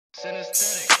Daily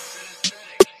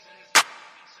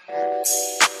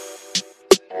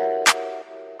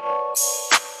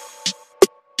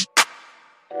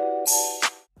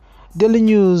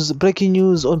news, breaking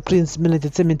news on Prince Mill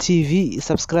Entertainment TV.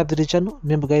 Subscribe to the channel.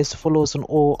 Remember, guys, to follow us on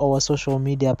all our social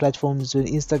media platforms on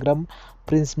Instagram,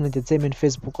 Prince Mill Entertainment,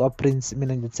 Facebook, or Prince Mill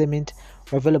Entertainment.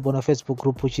 We're available on our Facebook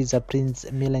group, which is a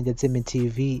Prince Mill Entertainment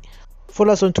TV.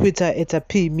 Follow us on Twitter at a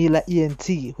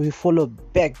PMillerENT. We follow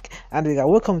back, and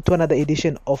welcome to another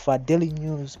edition of our daily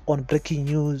news on breaking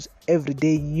news,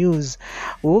 everyday news.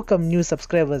 Welcome new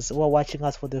subscribers who are watching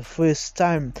us for the first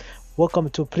time. Welcome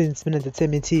to Prince Mill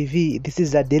Entertainment TV. This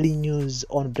is our daily news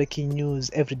on breaking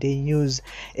news, everyday news.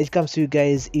 It comes to you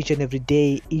guys each and every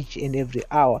day, each and every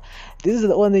hour. This is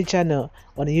the only channel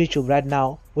on YouTube right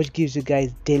now which gives you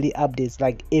guys daily updates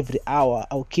like every hour.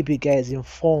 I'll keep you guys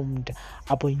informed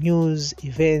about news,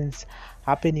 events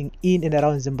happening in and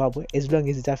around Zimbabwe. As long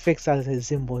as it affects us as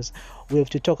Zimbabweans, we have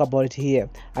to talk about it here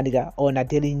and on our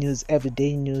daily news,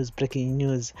 everyday news, breaking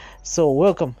news. So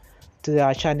welcome to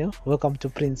our channel, welcome to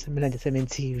Prince Mill Entertainment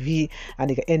TV,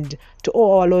 and to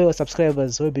all our loyal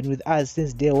subscribers who have been with us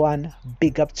since day one.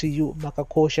 Big up to you.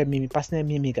 Makakosha mimi personal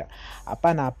mimiga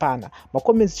apana ma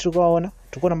comments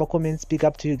tukona ma comments. Big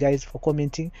up to you guys for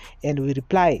commenting, and we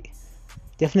reply.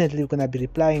 Definitely we're gonna be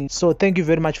replying, so thank you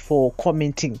very much for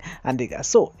commenting. And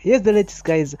so here's the latest,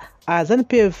 guys.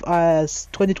 Zanu-PF as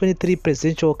 2023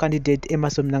 presidential candidate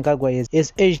Emmerson Mnangagwa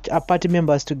has urged our party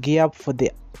members to gear up for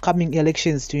the coming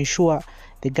elections to ensure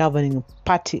the governing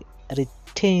party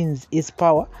retains its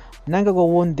power. Mnangagwa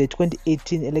won the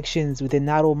 2018 elections with a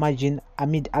narrow margin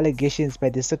amid allegations by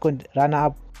the second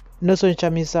runner-up, Nelson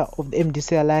Chamisa of the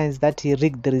MDC Alliance, that he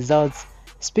rigged the results.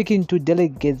 Speaking to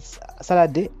delegates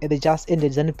Saturday at the just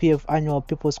ended Zanu-PF annual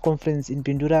People's Conference in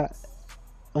Pindura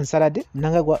on Saturday,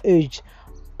 Mnangagwa urged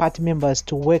party members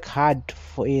to work hard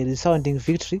for a resounding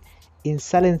victory in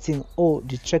silencing all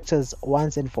detractors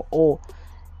once and for all.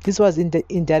 This was in the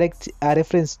indirect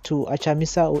reference to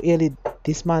Chamisa, who early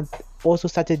this month also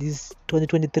started his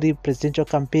 2023 presidential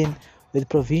campaign with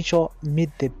provincial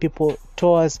Meet the People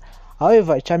tours.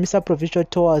 However, Chamisa provincial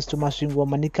tours to Masvingo,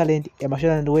 Manicaland, and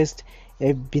Mashonaland West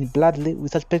have been bloody,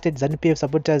 with suspected Zanu-PF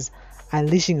supporters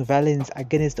unleashing violence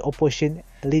against the opposition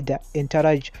leader,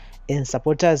 entourage, and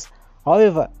supporters.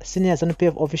 However, senior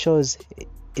Zanu-PF officials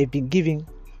have been giving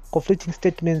conflicting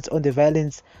statements on the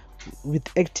violence, with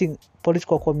acting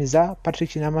political commissar Patrick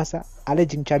Chinamasa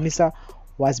alleging Chamisa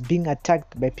was being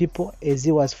attacked by people as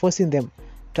he was forcing them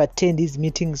to attend these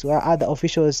meetings, while other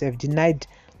officials have denied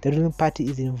the ruling party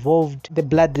is involved in the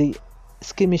bloody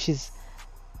skirmishes.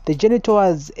 The journey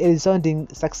towards a resounding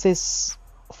success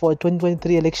for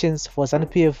 2023 elections for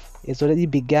Zanu-PF has already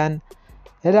begun.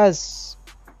 Let us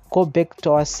go back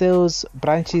to our cells,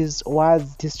 branches,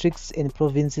 wards, districts, and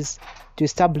provinces to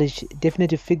establish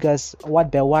definitive figures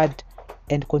ward by ward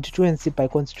and constituency by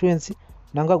constituency.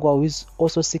 Mnangagwa, who is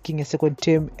also seeking a second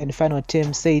term and final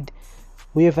term, said,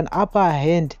 "We have an upper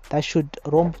hand that should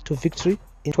romp to victory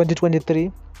in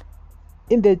 2023.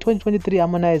 In the 2023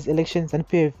 harmonized elections,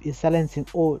 Zanu-PF is silencing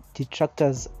all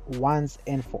detractors once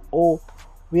and for all.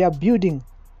 We are building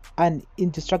an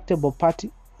indestructible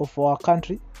party of our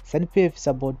country. Zanu-PF is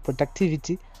about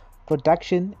productivity,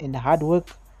 production, and hard work,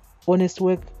 honest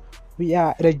work. We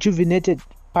are a rejuvenated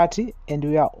party, and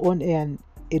we are on an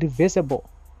irreversible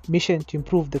mission to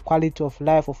improve the quality of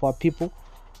life of our people.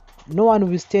 No one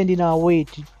will stand in our way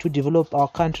to develop our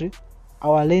country.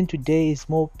 Our land today is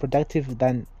more productive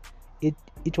than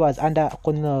it was under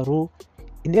colonial rule.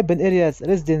 In urban areas,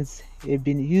 residents have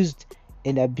been used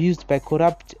and abused by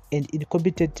corrupt and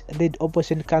incompetent led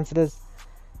opposition councillors.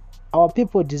 Our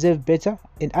people deserve better,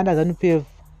 and under Zanu-PF,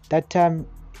 that time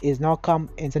is now come,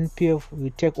 and Zanu-PF will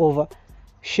take over.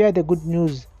 Share the good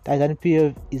news that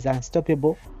Zanu-PF is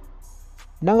unstoppable."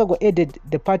 Mnangagwa added,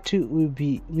 "The party will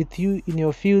be with you in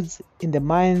your fields, in the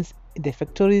mines, in the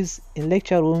factories, in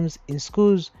lecture rooms, in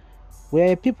schools. We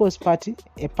are a people's party,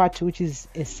 a party which is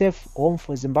a safe home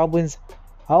for Zimbabweans.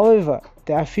 However,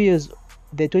 there are fears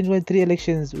the 2023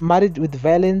 elections married with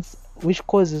violence, which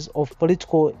causes of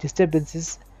political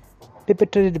disturbances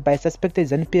perpetrated by suspected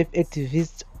Zanu-PF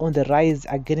activists on the rise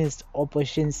against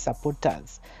opposition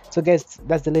supporters." So guys,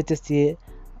 that's the latest here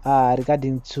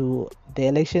regarding to the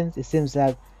elections. It seems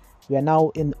like we are now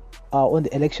in on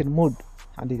the election mood,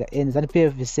 and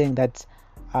Zanu-PF is saying that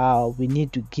we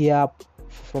need to gear up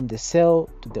from the cell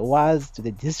to the wards to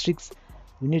the districts.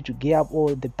 We need to gear up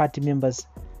all the party members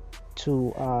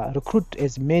to recruit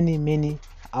as many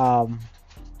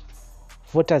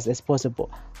voters as possible.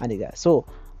 And so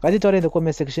write it all in the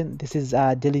comment section. This is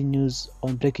daily news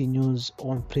on breaking news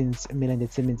on Prince Mill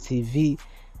Entertainment TV.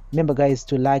 Remember guys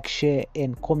to like, share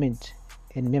and comment,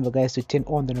 and remember guys to turn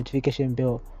on the notification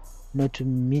bell not to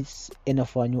miss any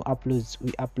of our new uploads.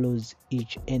 We upload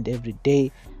each and every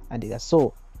day. And that's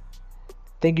so.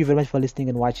 Thank you very much for listening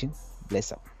and watching.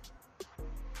 Bless up.